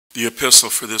The epistle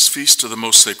for this feast of the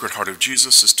Most Sacred Heart of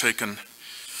Jesus is taken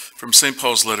from St.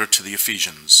 Paul's letter to the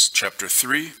Ephesians, chapter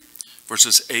 3,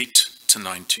 verses 8 to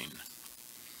 19.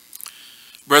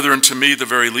 Brethren, to me, the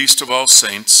very least of all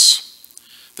saints,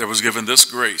 there was given this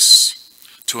grace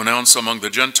to announce among the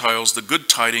Gentiles the good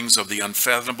tidings of the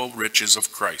unfathomable riches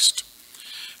of Christ,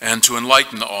 and to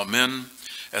enlighten all men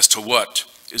as to what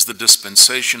is the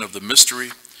dispensation of the mystery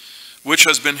which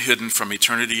has been hidden from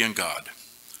eternity in God,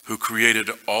 who created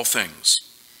all things,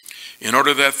 in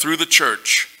order that through the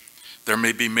church there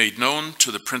may be made known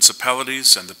to the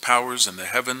principalities and the powers in the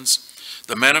heavens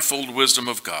the manifold wisdom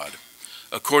of God,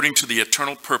 according to the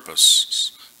eternal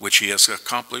purpose which he has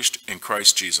accomplished in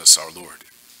Christ Jesus our Lord.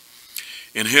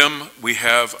 In him we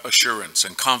have assurance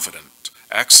and confident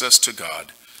access to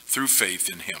God through faith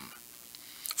in him.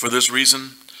 For this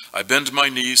reason, I bend my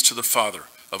knees to the Father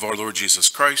of our Lord Jesus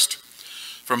Christ,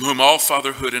 from whom all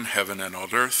fatherhood in heaven and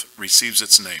on earth receives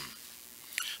its name,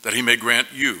 that he may grant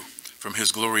you, from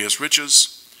his glorious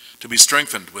riches, to be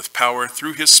strengthened with power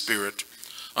through his Spirit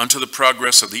unto the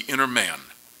progress of the inner man,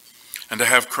 and to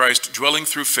have Christ dwelling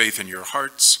through faith in your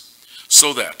hearts,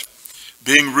 so that,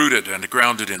 being rooted and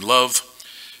grounded in love,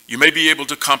 you may be able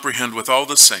to comprehend with all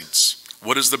the saints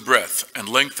what is the breadth and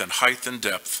length and height and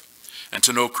depth, and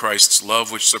to know Christ's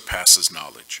love which surpasses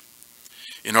knowledge,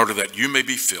 in order that you may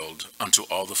be filled unto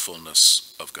all the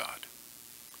fullness of God.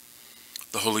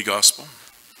 The Holy Gospel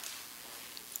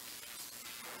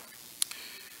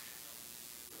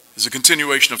is a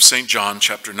continuation of St. John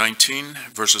chapter 19,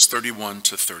 verses 31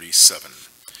 to 37.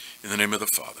 In the name of the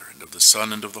Father, and of the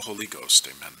Son, and of the Holy Ghost.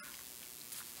 Amen.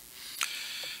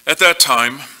 At that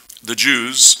time, the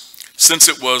Jews, since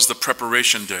it was the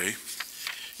preparation day,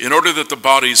 in order that the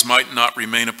bodies might not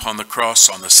remain upon the cross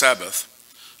on the Sabbath,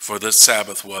 for this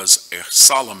Sabbath was a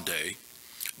solemn day,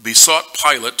 besought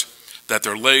Pilate that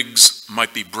their legs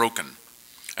might be broken,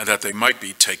 and that they might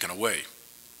be taken away.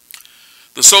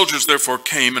 The soldiers therefore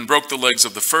came and broke the legs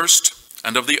of the first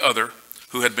and of the other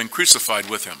who had been crucified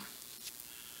with him.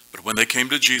 But when they came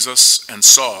to Jesus and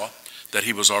saw that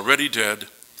he was already dead,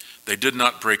 they did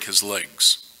not break his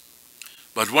legs.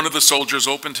 But one of the soldiers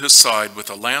opened his side with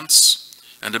a lance,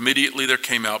 and immediately there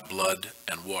came out blood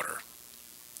and water.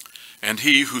 And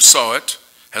he who saw it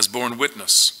has borne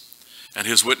witness, and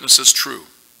his witness is true.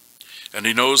 And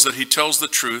he knows that he tells the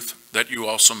truth, that you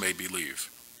also may believe.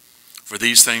 For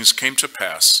these things came to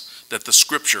pass, that the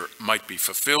scripture might be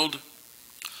fulfilled,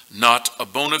 not a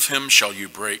bone of him shall you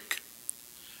break.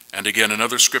 And again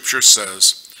another scripture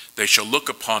says, they shall look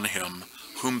upon him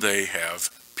whom they have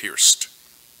pierced.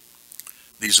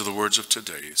 These are the words of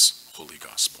today's Holy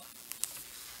Gospel.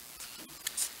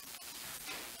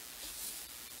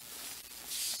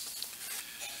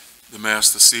 The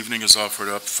Mass this evening is offered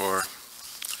up for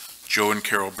Joe and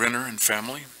Carol Brenner and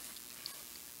family.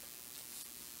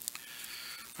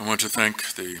 I want to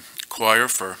thank the choir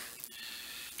for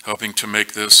helping to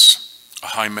make this a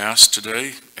high Mass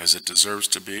today, as it deserves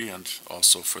to be, and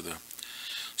also for the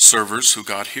servers who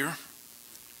got here.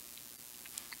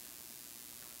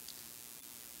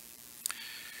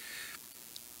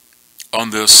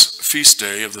 On this feast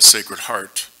day of the Sacred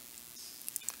Heart,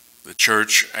 the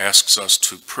Church asks us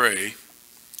to pray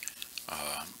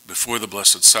before the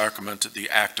Blessed Sacrament the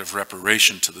act of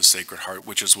reparation to the Sacred Heart,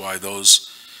 which is why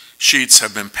those sheets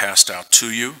have been passed out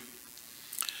to you.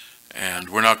 And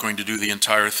we're not going to do the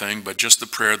entire thing, but just the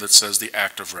prayer that says the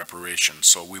act of reparation.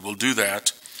 So we will do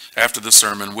that after the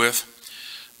sermon with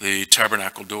the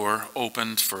tabernacle door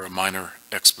opened for a minor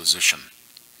exposition.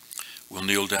 We'll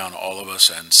kneel down, all of us,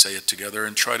 and say it together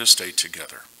and try to stay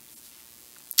together.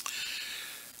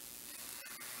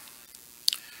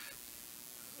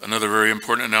 Another very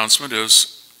important announcement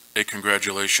is a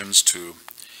congratulations to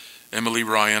Emily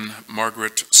Ryan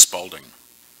Margaret Spalding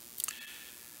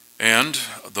and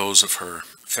those of her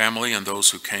family and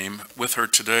those who came with her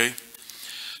today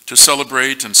to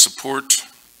celebrate and support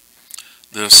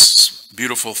this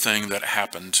beautiful thing that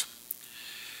happened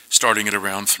starting at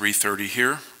around 3:30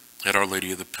 here at Our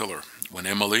Lady of the Pillar, when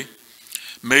Emily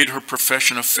made her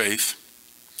profession of faith,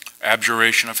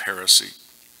 abjuration of heresy,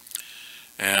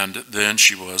 and then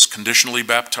she was conditionally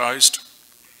baptized,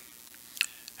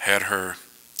 had her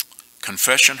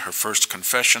confession, her first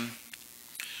confession,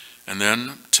 and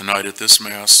then tonight at this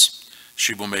Mass,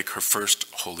 she will make her first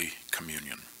Holy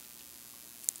Communion.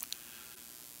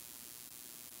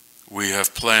 We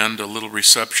have planned a little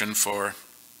reception for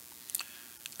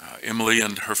Emily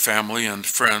and her family and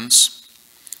friends.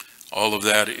 All of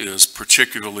that is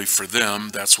particularly for them.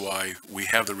 That's why we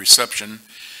have the reception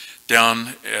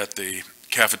down at the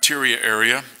cafeteria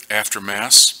area after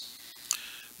Mass.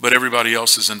 But everybody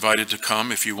else is invited to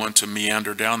come if you want to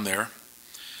meander down there.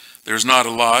 There's not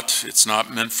a lot. It's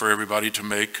not meant for everybody to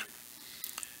make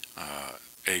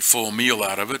a full meal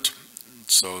out of it.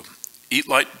 So eat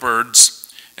like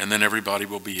birds, and then everybody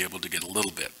will be able to get a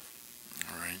little bit.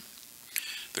 All right.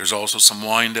 There's also some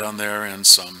wine down there and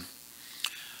some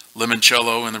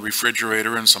limoncello in the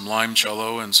refrigerator and some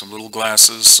limoncello and some little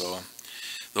glasses. So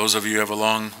those of you who have a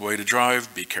long way to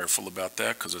drive, be careful about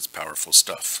that because it's powerful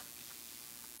stuff.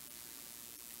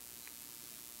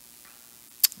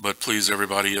 But please,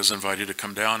 everybody is invited to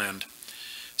come down and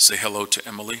say hello to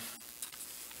Emily.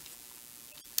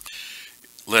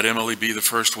 Let Emily be the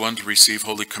first one to receive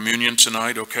Holy Communion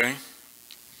tonight, okay?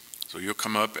 So you'll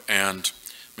come up, and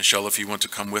Michelle, if you want to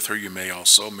come with her, you may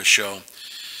also. Michelle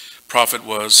Prophet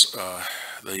was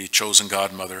the chosen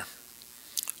godmother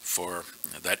for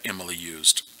that Emily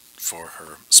used for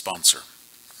her sponsor.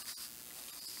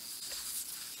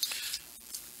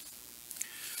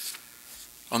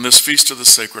 On this Feast of the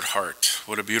Sacred Heart,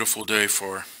 what a beautiful day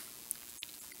for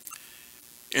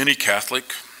any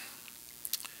Catholic,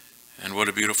 and what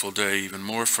a beautiful day even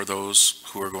more for those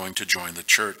who are going to join the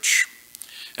church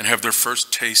and have their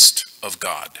first taste of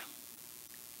God.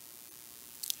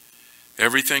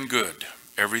 Everything good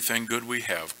we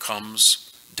have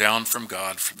comes down from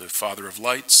God, from the Father of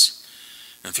lights,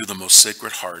 and through the most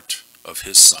sacred heart of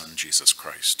his Son, Jesus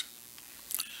Christ.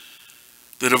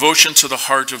 The devotion to the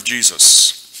heart of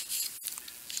Jesus,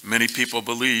 many people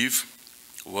believe,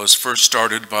 was first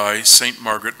started by St.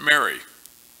 Margaret Mary.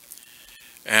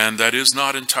 And that is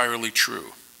not entirely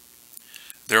true.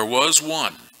 There was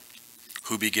one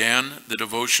who began the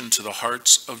devotion to the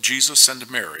hearts of Jesus and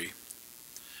Mary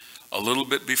a little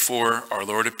bit before our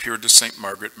Lord appeared to St.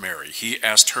 Margaret Mary. He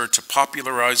asked her to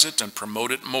popularize it and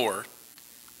promote it more.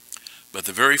 But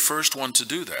the very first one to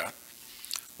do that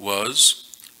was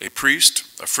a priest,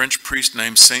 a French priest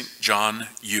named St. John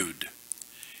Eudes,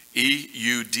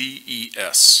 E-U-D-E-S.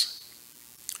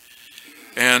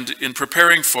 And in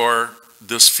preparing for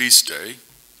this feast day,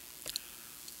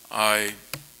 I,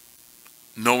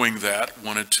 knowing that,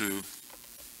 wanted to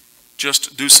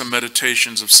just do some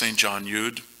meditations of St. John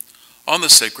Eudes on the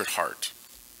Sacred Heart.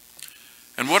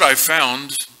 And what I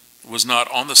found was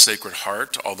not on the Sacred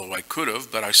Heart, although I could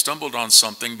have, but I stumbled on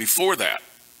something before that.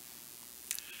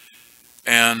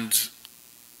 And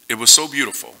it was so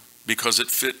beautiful because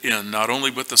it fit in not only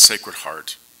with the Sacred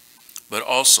Heart, but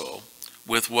also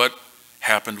with what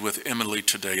happened with Emily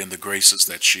today and the graces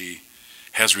that she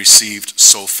has received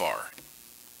so far.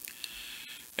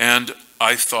 And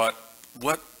I thought,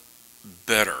 what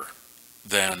better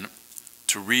than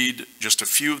to read just a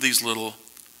few of these little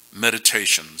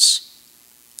meditations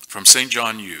from St.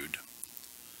 John Eudes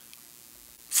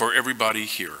for everybody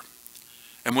here.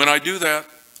 And when I do that,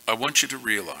 I want you to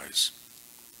realize,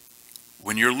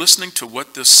 when you're listening to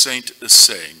what this saint is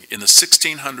saying in the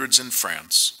 1600s in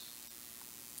France,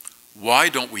 why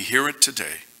don't we hear it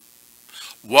today?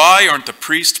 Why aren't the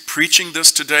priests preaching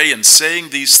this today and saying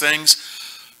these things?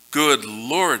 Good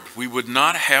Lord, we would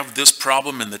not have this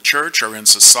problem in the church or in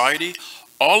society.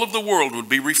 All of the world would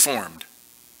be reformed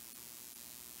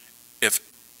if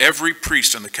every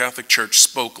priest in the Catholic Church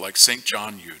spoke like St.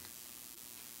 John Eudes.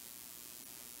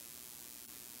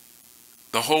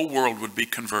 The whole world would be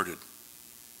converted.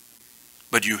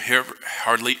 But you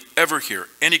hardly ever hear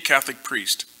any Catholic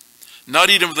priest, not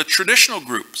even of the traditional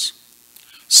groups,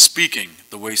 speaking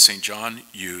the way St. John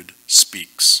Eudes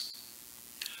speaks.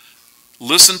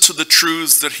 Listen to the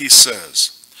truths that he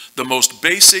says, the most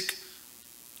basic,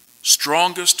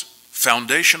 strongest,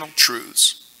 foundational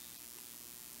truths.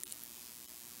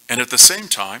 And at the same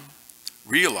time,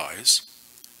 realize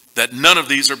that none of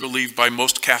these are believed by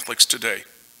most Catholics today.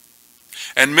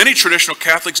 And many traditional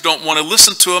Catholics don't want to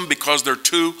listen to them because they're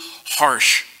too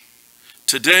harsh.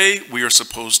 Today, we are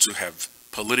supposed to have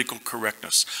political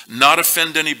correctness, not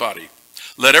offend anybody.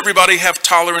 Let everybody have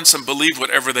tolerance and believe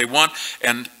whatever they want,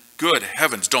 and good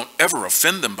heavens, don't ever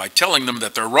offend them by telling them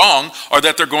that they're wrong or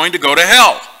that they're going to go to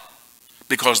hell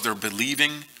because they're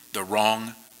believing the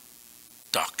wrong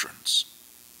doctrines.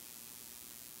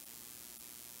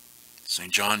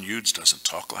 St. John Eudes doesn't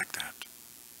talk like that.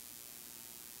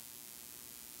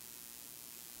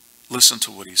 Listen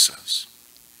to what he says.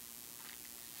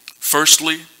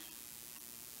 Firstly,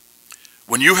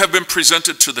 when you have been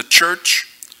presented to the church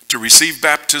to receive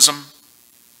baptism,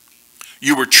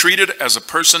 you were treated as a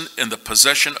person in the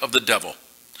possession of the devil.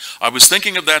 I was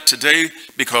thinking of that today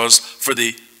because for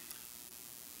the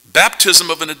baptism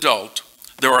of an adult,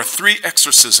 there are 3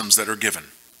 exorcisms that are given.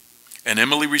 And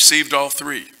Emily received all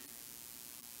 3.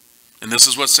 And this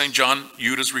is what St. John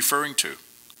Eudes is referring to.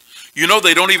 You know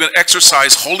they don't even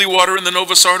exercise holy water in the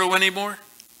Novus Ordo anymore?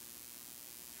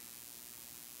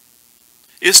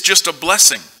 It's just a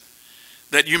blessing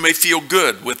that you may feel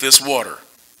good with this water.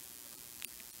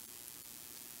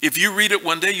 If you read it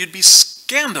one day, you'd be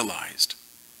scandalized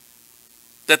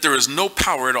that there is no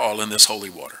power at all in this holy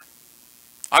water.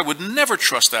 I would never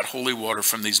trust that holy water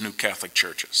from these new Catholic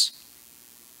churches.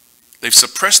 They've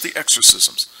suppressed the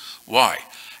exorcisms. Why?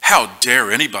 How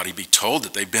dare anybody be told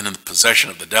that they've been in the possession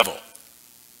of the devil,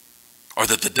 or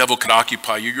that the devil could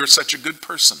occupy you? You're such a good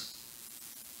person.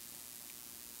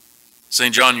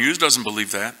 St. John Eudes doesn't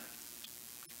believe that.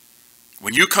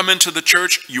 When you come into the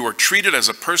church, you are treated as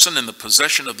a person in the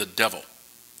possession of the devil,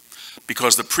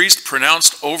 because the priest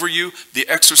pronounced over you the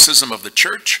exorcism of the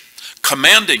church,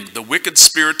 commanding the wicked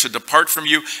spirit to depart from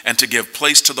you and to give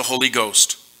place to the Holy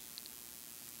Ghost.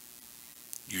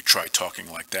 You try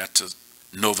talking like that to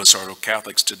Novus Ordo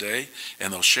Catholics today,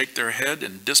 and they'll shake their head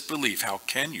in disbelief. How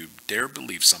can you dare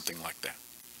believe something like that?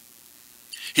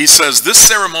 He says this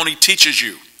ceremony teaches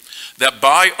you that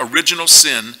by original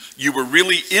sin you were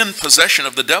really in possession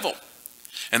of the devil,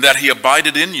 and that he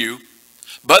abided in you,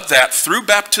 but that through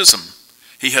baptism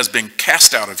he has been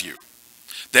cast out of you,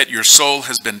 that your soul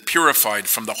has been purified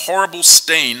from the horrible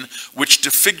stain which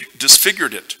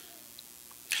disfigured it,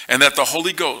 and that the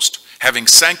Holy Ghost, having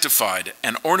sanctified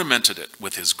and ornamented it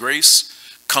with his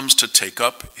grace, comes to take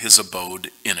up his abode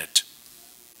in it.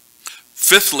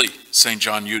 Fifthly, St.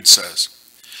 John Eudes says,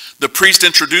 the priest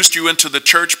introduced you into the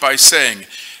church by saying,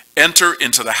 enter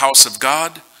into the house of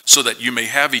God so that you may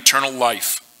have eternal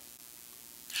life.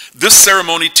 This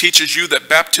ceremony teaches you that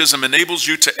baptism enables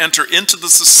you to enter into the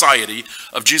society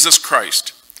of Jesus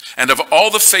Christ and of all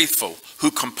the faithful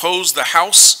who compose the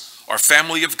house or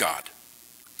family of God.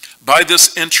 By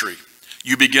this entry,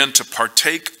 you begin to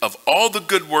partake of all the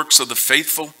good works of the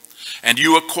faithful, and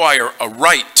you acquire a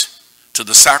right to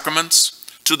the sacraments,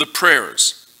 to the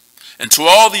prayers, and to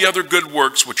all the other good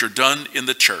works which are done in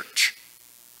the church.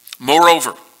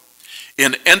 Moreover,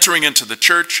 in entering into the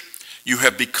church, you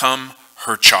have become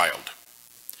her child,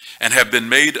 and have been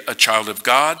made a child of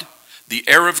God, the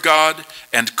heir of God,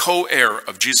 and co-heir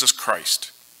of Jesus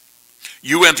Christ.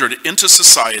 You entered into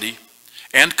society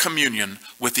and communion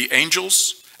with the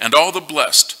angels and all the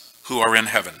blessed who are in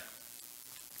heaven.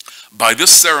 By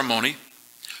this ceremony,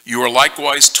 you are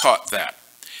likewise taught that,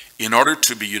 in order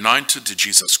to be united to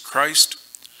Jesus Christ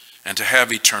and to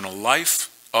have eternal life,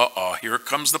 here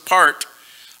comes the part.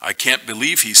 I can't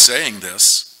believe he's saying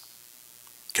this.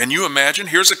 Can you imagine?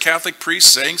 Here's a Catholic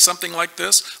priest saying something like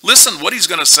this. Listen what he's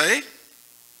going to say.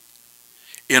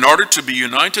 In order to be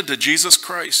united to Jesus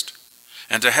Christ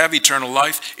and to have eternal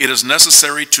life, it is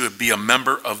necessary to be a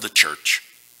member of the church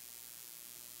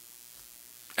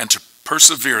and to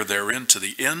persevere therein to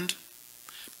the end,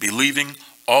 believing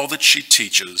all that she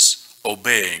teaches,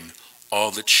 obeying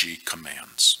all that she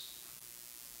commands.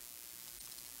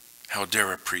 How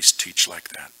dare a priest teach like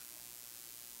that?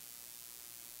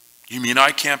 You mean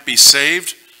I can't be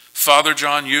saved, Father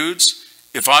John Eudes,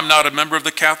 if I'm not a member of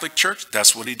the Catholic Church?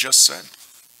 That's what he just said.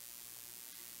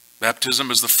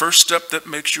 Baptism is the first step that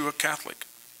makes you a Catholic.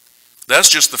 That's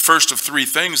just the first of three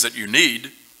things that you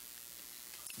need.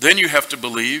 Then you have to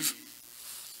believe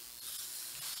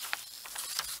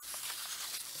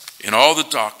in all the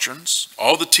doctrines,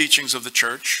 all the teachings of the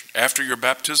church after your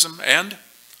baptism, and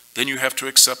then you have to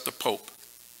accept the Pope.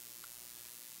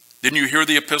 Didn't you hear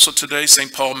the epistle today?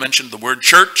 St. Paul mentioned the word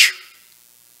church.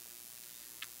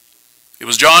 It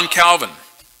was John Calvin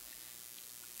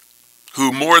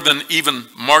who, more than even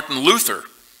Martin Luther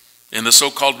in the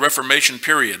so-called Reformation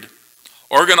period,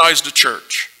 organized a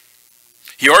church.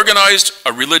 He organized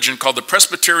a religion called the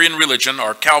Presbyterian religion,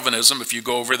 or Calvinism, if you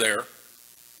go over there.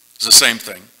 It's the same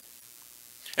thing.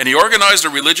 And he organized a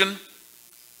religion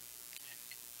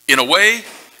in a way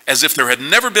as if there had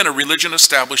never been a religion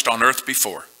established on earth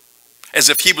before, as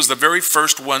if he was the very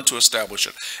first one to establish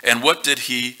it. And what did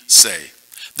he say?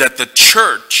 That the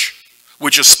church,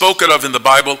 which is spoken of in the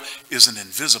Bible, is an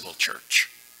invisible church.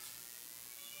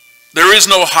 There is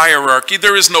no hierarchy,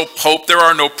 there is no pope, there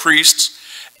are no priests.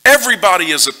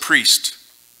 Everybody is a priest.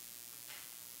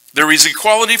 There is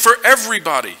equality for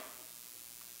everybody.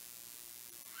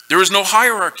 There is no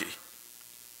hierarchy.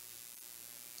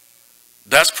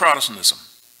 That's Protestantism.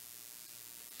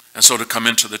 And so to come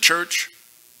into the church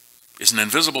is an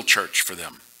invisible church for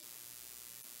them.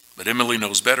 But Emily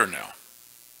knows better now.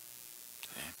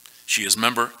 She is a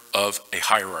member of a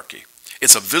hierarchy.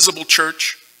 It's a visible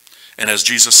church, and as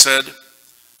Jesus said,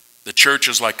 the church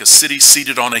is like a city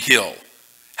seated on a hill.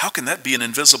 How can that be an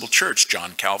invisible church,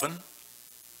 John Calvin?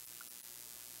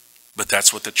 But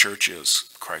that's what the church is,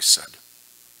 Christ said.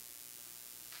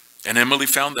 And Emily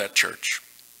found that church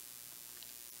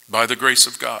by the grace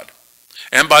of God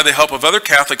and by the help of other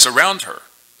Catholics around her.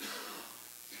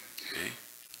 Okay.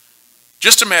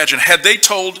 Just imagine, had they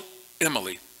told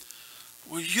Emily,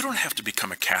 well, you don't have to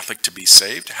become a Catholic to be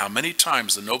saved. How many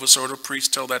times the Novus Ordo priests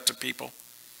tell that to people?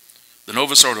 The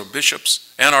Novus Ordo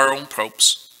bishops and our own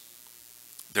popes.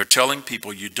 They're telling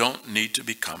people you don't need to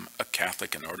become a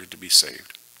Catholic in order to be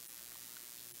saved.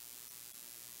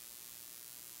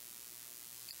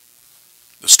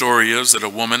 The story is that a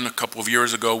woman a couple of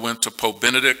years ago went to Pope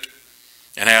Benedict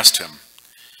and asked him,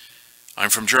 I'm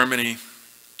from Germany,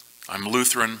 I'm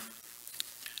Lutheran,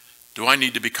 do I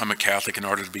need to become a Catholic in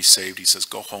order to be saved? He says,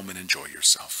 go home and enjoy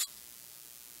yourself.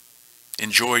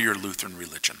 Enjoy your Lutheran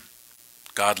religion.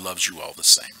 God loves you all the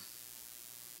same.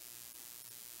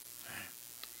 Okay.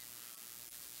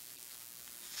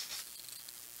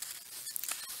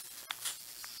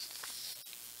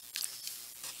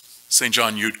 St.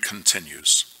 John Eudes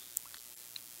continues,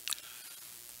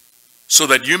 so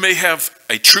that you may have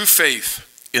a true faith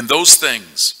in those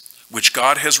things which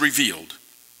God has revealed,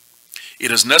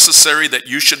 it is necessary that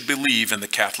you should believe in the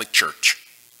Catholic Church,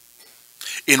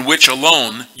 in which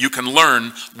alone you can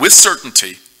learn with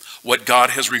certainty what God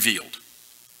has revealed.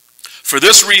 For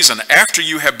this reason, after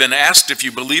you have been asked if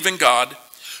you believe in God,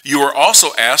 you are also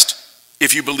asked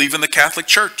if you believe in the Catholic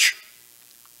Church.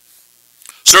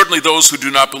 Certainly those who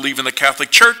do not believe in the Catholic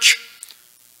Church,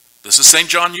 this is St.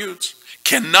 John Eudes,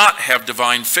 cannot have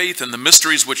divine faith in the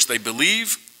mysteries which they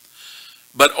believe,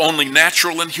 but only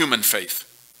natural and human faith,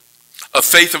 a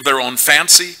faith of their own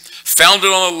fancy,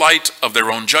 founded on the light of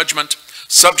their own judgment,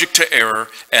 subject to error,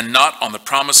 and not on the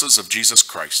promises of Jesus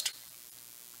Christ.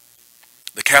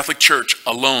 The Catholic Church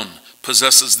alone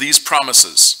possesses these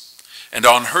promises, and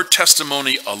on her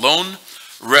testimony alone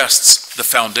rests the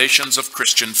foundations of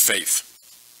Christian faith.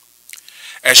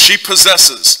 As she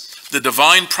possesses the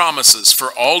divine promises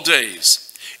for all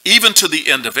days, even to the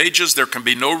end of ages, there can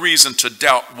be no reason to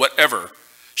doubt whatever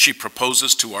she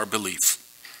proposes to our belief.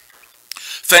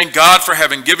 Thank God for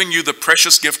having given you the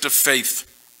precious gift of faith.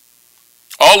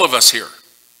 All of us here,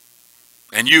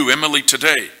 and you, Emily,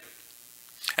 today,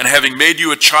 and having made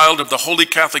you a child of the Holy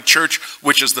Catholic Church,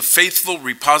 which is the faithful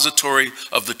repository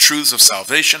of the truths of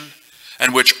salvation,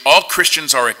 and which all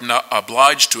Christians are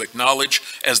obliged to acknowledge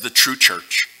as the true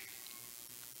church.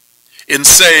 In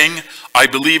saying, I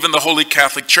believe in the Holy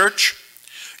Catholic Church,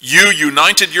 you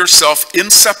united yourself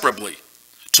inseparably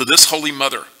to this Holy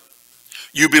Mother.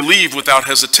 You believe without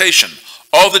hesitation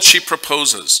all that she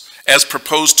proposes, as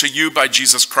proposed to you by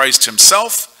Jesus Christ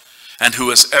himself, and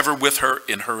who is ever with her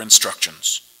in her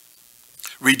instructions.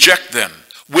 Reject then,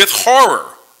 with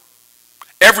horror,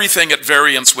 everything at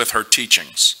variance with her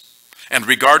teachings, and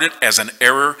regard it as an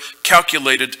error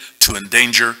calculated to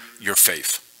endanger your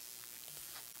faith.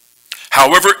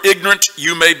 However ignorant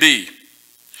you may be,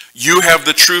 you have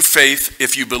the true faith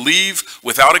if you believe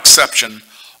without exception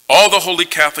all the Holy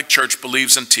Catholic Church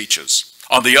believes and teaches.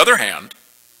 On the other hand,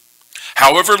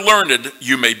 however learned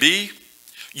you may be,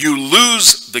 you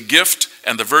lose the gift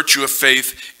and the virtue of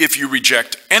faith if you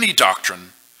reject any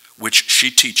doctrine which she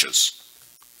teaches.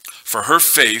 For her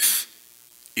faith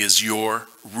is your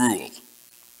rule.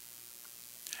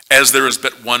 As there is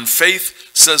but one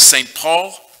faith, says St.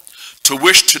 Paul, to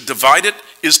wish to divide it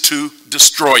is to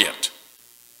destroy it.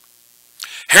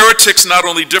 Heretics not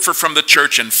only differ from the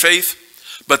church in faith,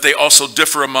 but they also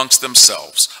differ amongst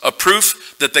themselves, a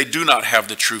proof that they do not have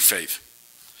the true faith,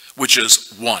 which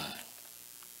is one.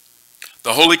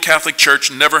 The Holy Catholic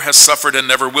Church never has suffered and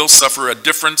never will suffer a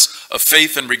difference of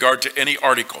faith in regard to any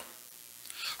article.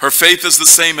 Her faith is the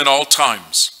same in all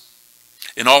times,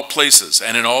 in all places,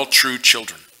 and in all true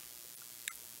children,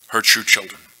 her true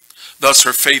children. Thus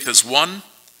her faith is one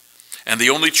and the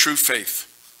only true faith.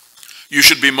 You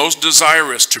should be most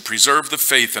desirous to preserve the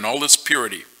faith in all its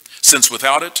purity, since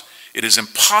without it, it is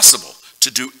impossible to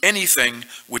do anything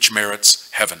which merits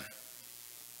heaven.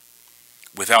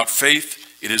 Without faith,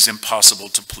 it is impossible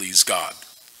to please God.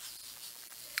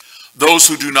 Those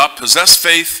who do not possess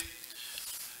faith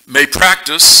may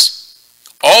practice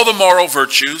all the moral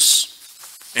virtues,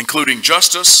 including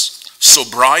justice,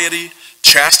 sobriety,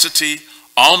 chastity,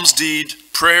 alms deed,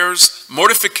 prayers,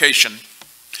 mortification.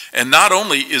 And not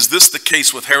only is this the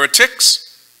case with heretics,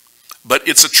 but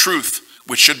it's a truth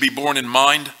which should be borne in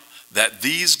mind that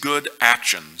these good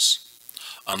actions,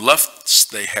 unless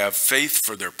they have faith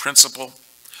for their principle,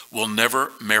 will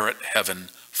never merit heaven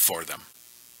for them.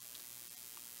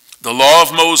 The law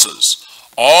of Moses,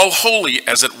 all holy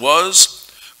as it was,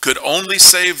 could only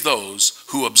save those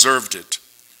who observed it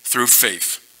through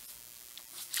faith.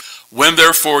 When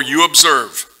therefore you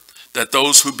observe that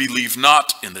those who believe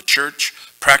not in the church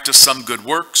practice some good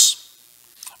works,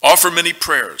 offer many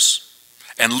prayers,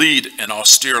 and lead an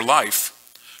austere life,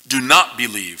 do not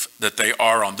believe that they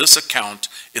are on this account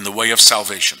in the way of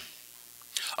salvation,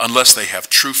 unless they have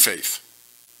true faith.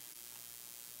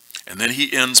 And then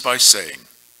he ends by saying,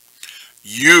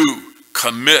 you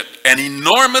commit an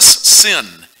enormous sin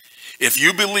if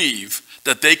you believe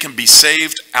that they can be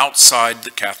saved outside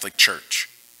the Catholic Church,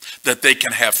 that they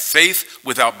can have faith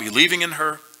without believing in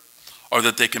her, or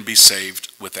that they can be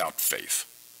saved without faith.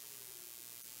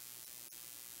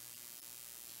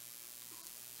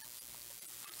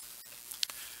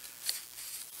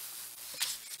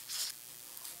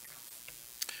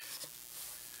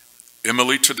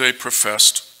 Emily today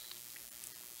professed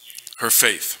her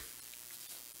faith.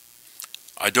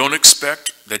 I don't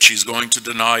expect that she's going to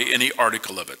deny any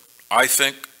article of it. I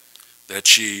think that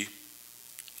she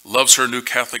loves her new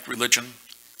Catholic religion,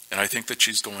 and I think that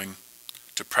she's going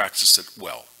to practice it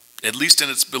well, at least in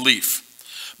its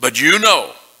belief. But you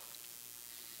know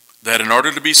that in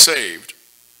order to be saved,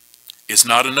 it's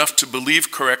not enough to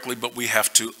believe correctly, but we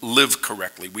have to live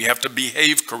correctly. We have to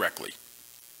behave correctly.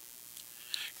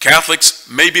 Catholics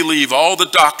may believe all the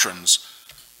doctrines,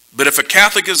 but if a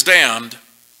Catholic is damned,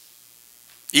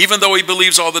 even though he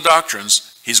believes all the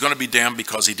doctrines, he's going to be damned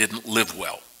because he didn't live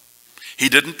well. He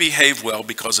didn't behave well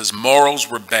because his morals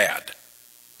were bad.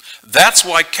 That's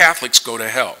why Catholics go to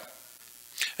hell.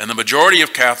 And the majority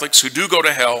of Catholics who do go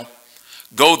to hell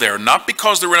go there not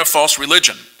because they're in a false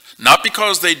religion, not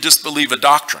because they disbelieve a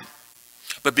doctrine,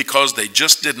 but because they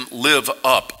just didn't live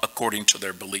up according to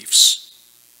their beliefs.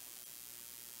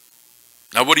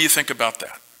 Now, what do you think about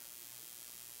that?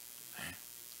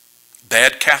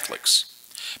 Bad Catholics.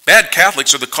 Bad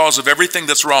Catholics are the cause of everything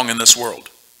that's wrong in this world.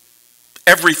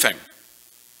 Everything.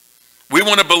 We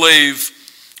want to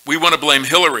blame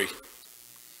Hillary.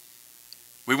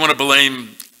 We want to blame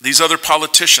these other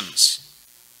politicians.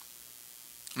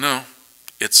 No,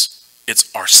 it's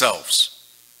ourselves.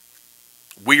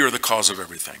 We are the cause of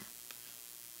everything.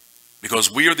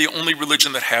 Because we are the only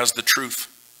religion that has the truth.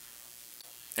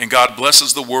 And God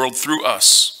blesses the world through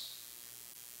us.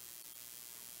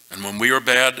 And when we are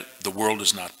bad, the world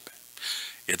is not bad.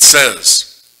 It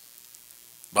says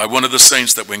by one of the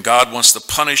saints that when God wants to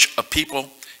punish a people,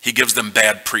 he gives them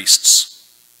bad priests.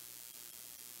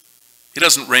 He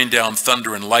doesn't rain down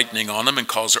thunder and lightning on them and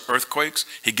cause earthquakes.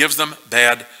 He gives them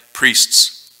bad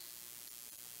priests.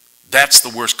 That's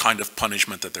the worst kind of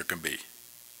punishment that there can be.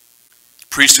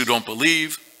 Priests who don't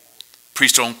believe,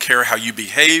 priests who don't care how you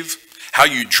behave, how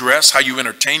you dress, how you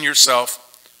entertain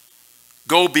yourself.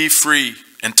 Go be free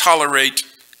and tolerate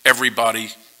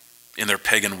everybody in their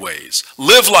pagan ways.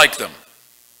 Live like them,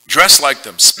 dress like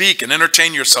them, speak and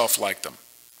entertain yourself like them.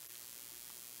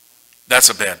 That's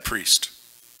a bad priest.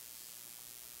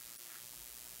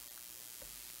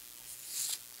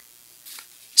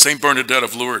 Saint Bernadette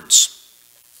of Lourdes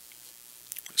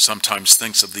sometimes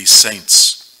thinks of these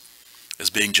saints as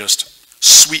being just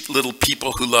sweet little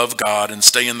people who love God and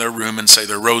stay in their room and say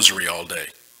their rosary all day.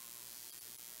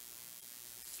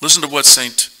 Listen to what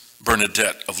Saint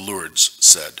Bernadette of Lourdes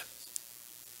said.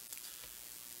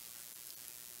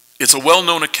 It's a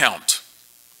well-known account.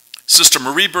 Sister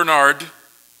Marie Bernard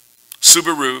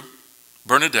Subaru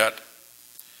Bernadette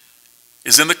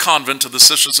is in the convent of the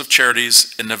Sisters of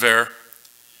Charities in Nevers.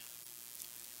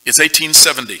 It's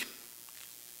 1870.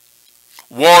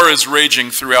 War is raging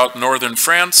throughout northern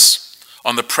France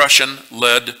on the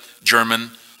Prussian-led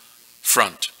German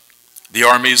front. The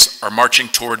armies are marching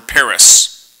toward Paris.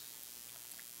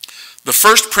 The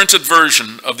first printed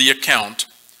version of the account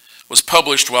was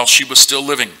published while she was still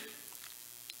living.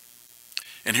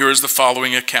 And here is the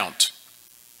following account.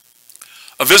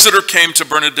 A visitor came to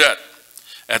Bernadette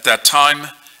at that time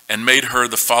and made her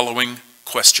the following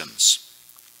questions.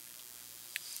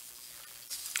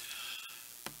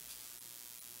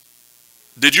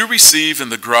 Did you receive in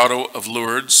the grotto of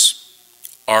Lourdes,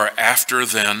 or after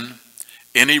then,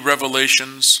 any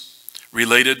revelations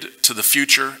related to the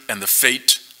future and the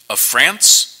fate of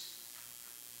France?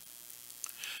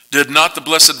 Did not the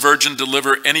Blessed Virgin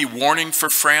deliver any warning for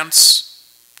France?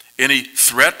 Any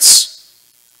threats?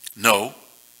 No.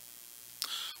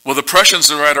 Well, the Prussians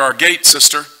are at our gate,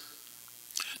 sister.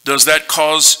 Does that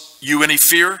cause you any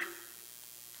fear?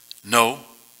 No.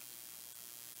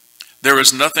 There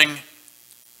is nothing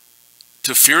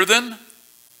to fear then?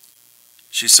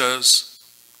 She says,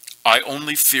 I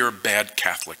only fear bad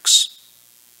Catholics.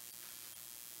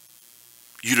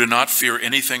 You do not fear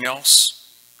anything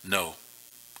else? No,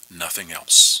 nothing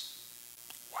else.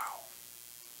 Wow.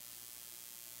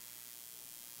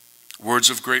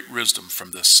 Words of great wisdom from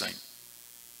this saint.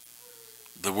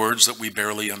 the words that we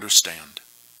barely understand.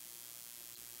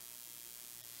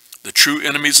 The true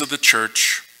enemies of the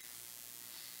church,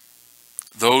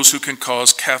 those who can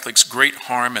cause Catholics great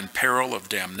harm and peril of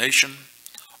damnation,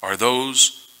 are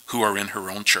those who are in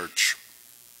her own church,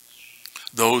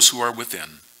 those who are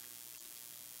within.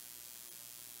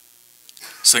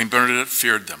 St. Bernadette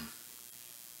feared them,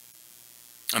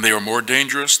 and they are more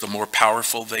dangerous the more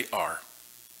powerful they are.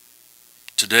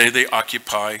 Today they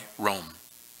occupy Rome.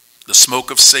 The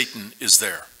smoke of Satan is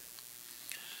there.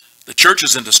 The church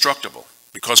is indestructible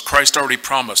because Christ already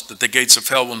promised that the gates of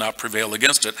hell will not prevail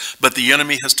against it, but the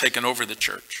enemy has taken over the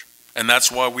church. And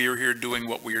that's why we are here doing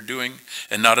what we are doing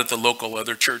and not at the local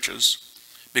other churches,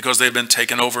 because they've been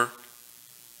taken over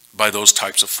by those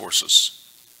types of forces.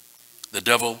 The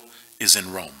devil is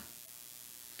in Rome.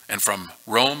 And from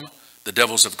Rome, the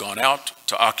devils have gone out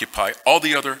to occupy all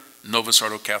the other Novus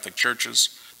Ordo Catholic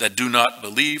churches that do not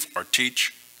believe or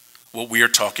teach what we are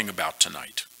talking about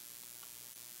tonight.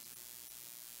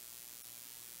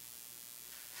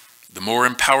 The more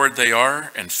empowered they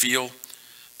are and feel,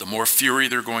 the more fury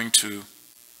they're going to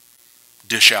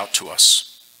dish out to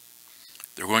us.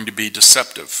 They're going to be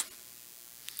deceptive,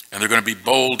 and they're going to be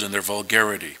bold in their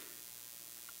vulgarity,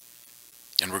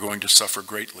 and we're going to suffer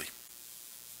greatly.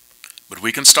 But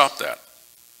we can stop that.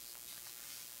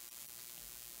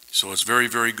 So it's very,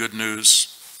 very good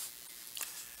news.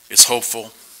 It's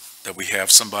hopeful that we have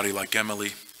somebody like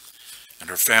Emily and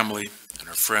her family and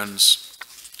her friends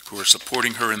who are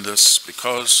supporting her in this,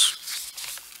 because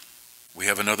we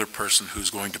have another person who's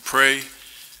going to pray,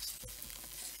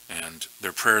 and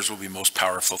their prayers will be most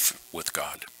powerful with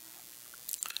God.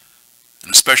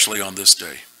 And especially on this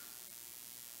day.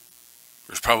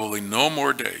 There's probably no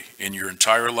more day in your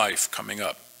entire life coming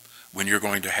up when you're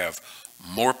going to have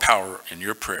more power in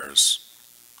your prayers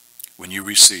when you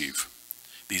receive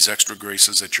these extra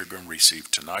graces that you're going to receive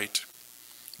tonight,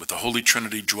 with the Holy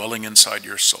Trinity dwelling inside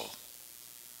your soul,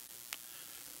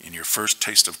 in your first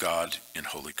taste of God in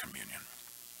Holy Communion.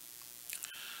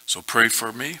 So pray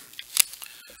for me,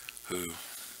 who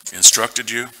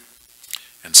instructed you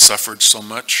and suffered so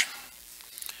much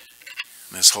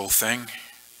in this whole thing.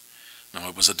 Now,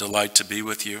 it was a delight to be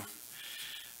with you,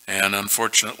 and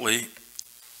unfortunately,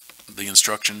 the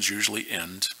instructions usually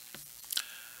end,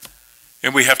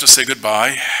 and we have to say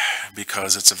goodbye,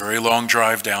 because it's a very long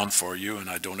drive down for you, and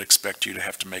I don't expect you to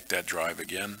have to make that drive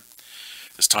again.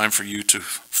 It's time for you to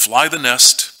fly the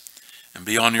nest and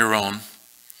be on your own,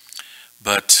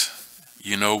 but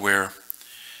you know where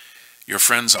your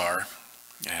friends are,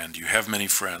 and you have many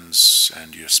friends,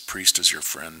 and your priest is your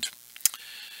friend.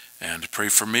 And pray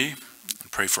for me,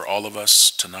 and pray for all of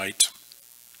us tonight,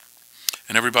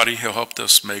 and everybody who helped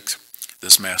us make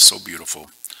this Mass so beautiful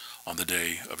on the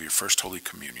day of your first Holy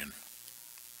Communion.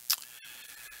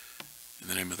 In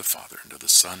the name of the Father, and of the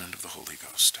Son, and of the Holy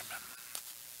Ghost. Amen.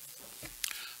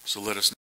 So let us